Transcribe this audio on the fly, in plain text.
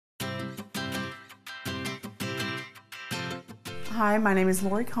Hi, my name is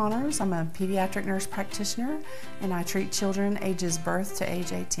Lori Connors. I'm a pediatric nurse practitioner and I treat children ages birth to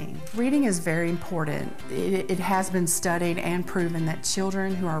age 18. Reading is very important. It has been studied and proven that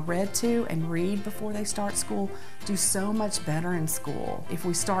children who are read to and read before they start school do so much better in school. If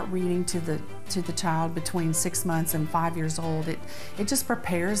we start reading to the child between 6 months and 5 years old, it just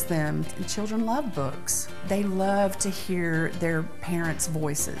prepares them. And children love books. They love to hear their parents'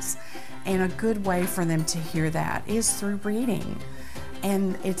 voices. And a good way for them to hear that is through reading.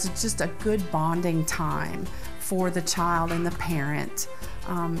 And it's just a good bonding time for the child and the parent.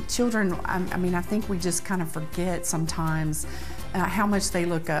 Children, I think we just kind of forget sometimes how much they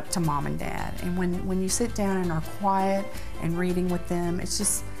look up to mom and dad. And when you sit down and are quiet and reading with them, it's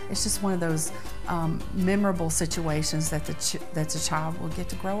just one of those memorable situations that the child will get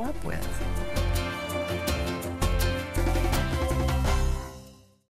to grow up with.